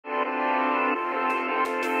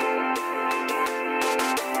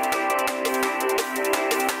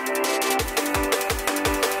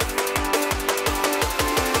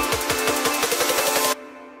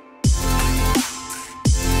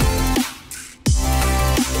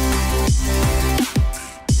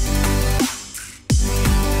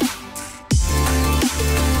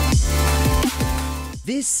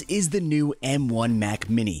This is the new M1 Mac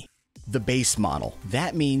Mini, the base model.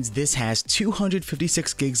 That means this has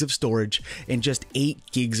 256 gigs of storage and just 8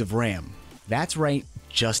 gigs of RAM. That's right,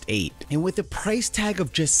 just 8. And with a price tag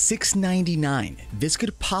of just $699, this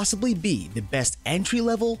could possibly be the best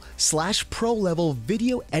entry-level / pro-level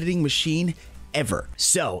video editing machine ever.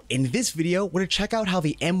 So in this video, we're gonna check out how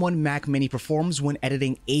the M1 Mac Mini performs when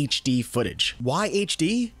editing HD footage. Why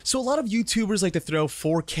HD? So a lot of YouTubers like to throw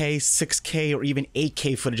 4K, 6K, or even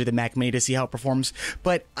 8K footage of the Mac Mini to see how it performs,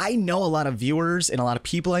 but I know a lot of viewers and a lot of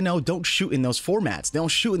people I know don't shoot in those formats. They don't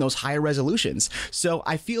shoot in those higher resolutions. So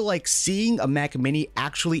I feel like seeing a Mac Mini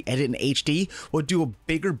actually edit in HD will do a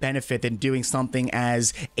bigger benefit than doing something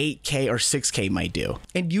as 8K or 6K might do.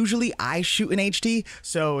 And usually I shoot in HD,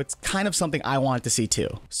 so it's kind of something I wanted to see too.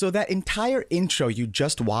 So that entire intro you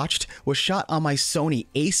just watched was shot on my Sony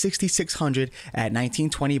a6600 at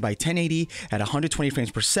 1920 by 1080 at 120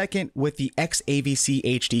 frames per second with the XAVC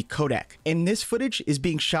HD codec. And this footage is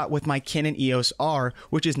being shot with my Canon EOS R,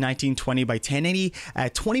 which is 1920 by 1080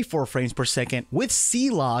 at 24 frames per second with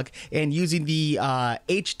C-Log and using the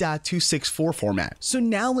H.264 format. So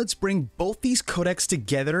now let's bring both these codecs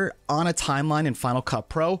together on a timeline in Final Cut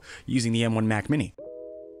Pro using the M1 Mac Mini.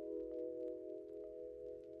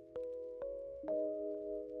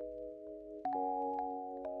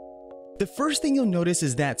 The first thing you'll notice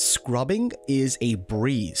is that scrubbing is a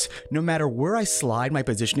breeze. No matter where I slide my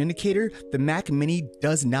position indicator, the Mac Mini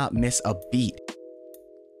does not miss a beat.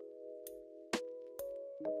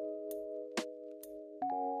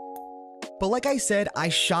 But like I said, I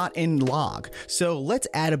shot in log, so let's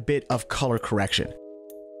add a bit of color correction.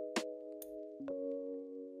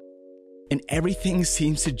 And everything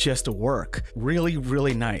seems to just work. Really,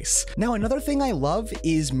 really nice. Now, another thing I love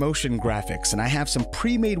is motion graphics, and I have some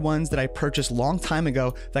pre-made ones that I purchased a long time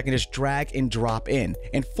ago that I can just drag and drop in.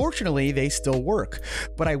 And fortunately, they still work.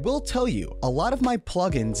 But I will tell you, a lot of my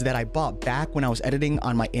plugins that I bought back when I was editing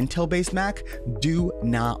on my Intel-based Mac do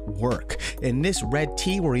not work. And this red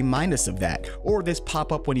T will remind us of that, or this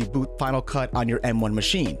pop-up when you boot Final Cut on your M1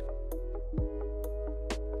 machine.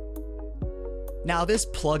 Now, this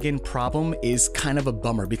plugin problem is kind of a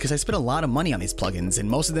bummer because I spent a lot of money on these plugins and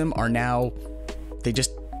most of them are now, they're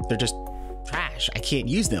just trash. I can't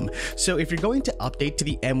use them. So if you're going to update to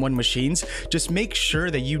the M1 machines, just make sure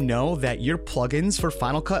that you know that your plugins for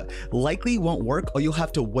Final Cut likely won't work or you'll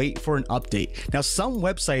have to wait for an update. Now, some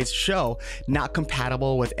websites show not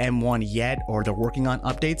compatible with M1 yet, or they're working on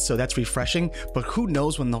updates, so that's refreshing, but who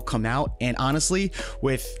knows when they'll come out. And honestly,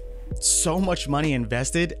 with so much money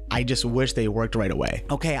invested, I just wish they worked right away.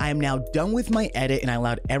 Okay, I am now done with my edit and I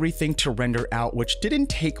allowed everything to render out, which didn't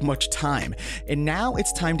take much time. And now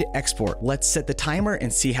it's time to export. Let's set the timer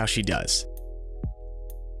and see how she does.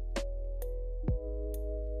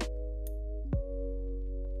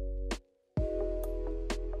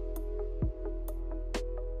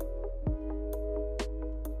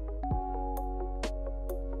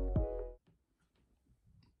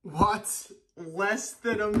 What? Less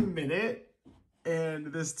than a minute,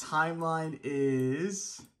 and this timeline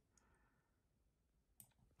is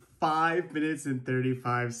 5 minutes and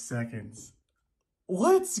 35 seconds.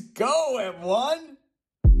 Let's go, M1!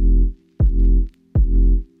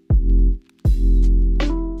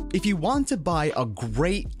 If you want to buy a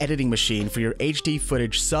great editing machine for your HD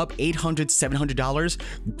footage sub $800,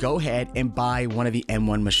 $700, go ahead and buy one of the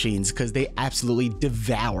M1 machines because they absolutely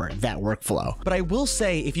devour that workflow. But I will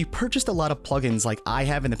say, if you purchased a lot of plugins like I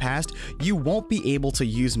have in the past, you won't be able to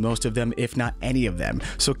use most of them, if not any of them.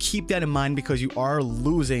 So keep that in mind because you are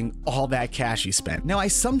losing all that cash you spent. Now, I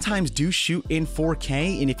sometimes do shoot in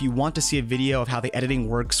 4K, and if you want to see a video of how the editing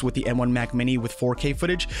works with the M1 Mac Mini with 4K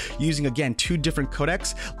footage, using again 2 different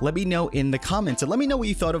codecs, let me know in the comments and let me know what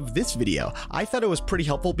you thought of this video. I thought it was pretty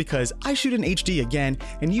helpful because I shoot in HD again,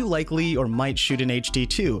 and you likely or might shoot in HD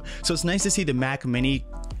too. So it's nice to see the Mac Mini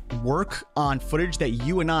work on footage that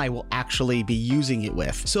you and I will actually be using it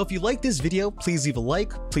with. So if you like this video, please leave a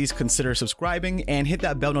like, please consider subscribing, and hit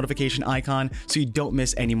that bell notification icon so you don't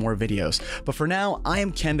miss any more videos. But for now, I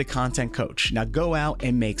am Ken, the content coach. Now go out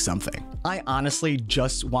and make something. I honestly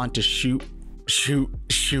just want to shoot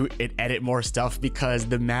and edit more stuff because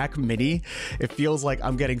the Mac Mini, it feels like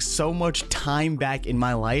I'm getting so much time back in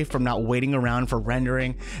my life from not waiting around for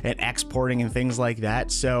rendering and exporting and things like that.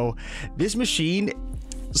 So this machine,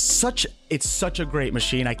 it's such a great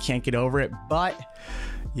machine. I can't get over it, but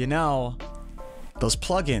you know, those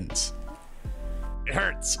plugins, it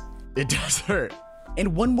hurts. It does hurt.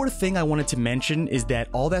 And one more thing I wanted to mention is that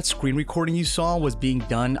all that screen recording you saw was being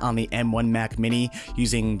done on the M1 Mac Mini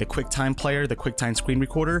using the QuickTime player, the QuickTime screen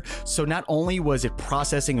recorder. So not only was it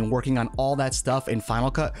processing and working on all that stuff in Final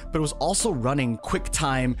Cut, but it was also running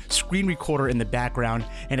QuickTime screen recorder in the background.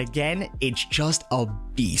 And again, it's just a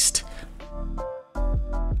beast.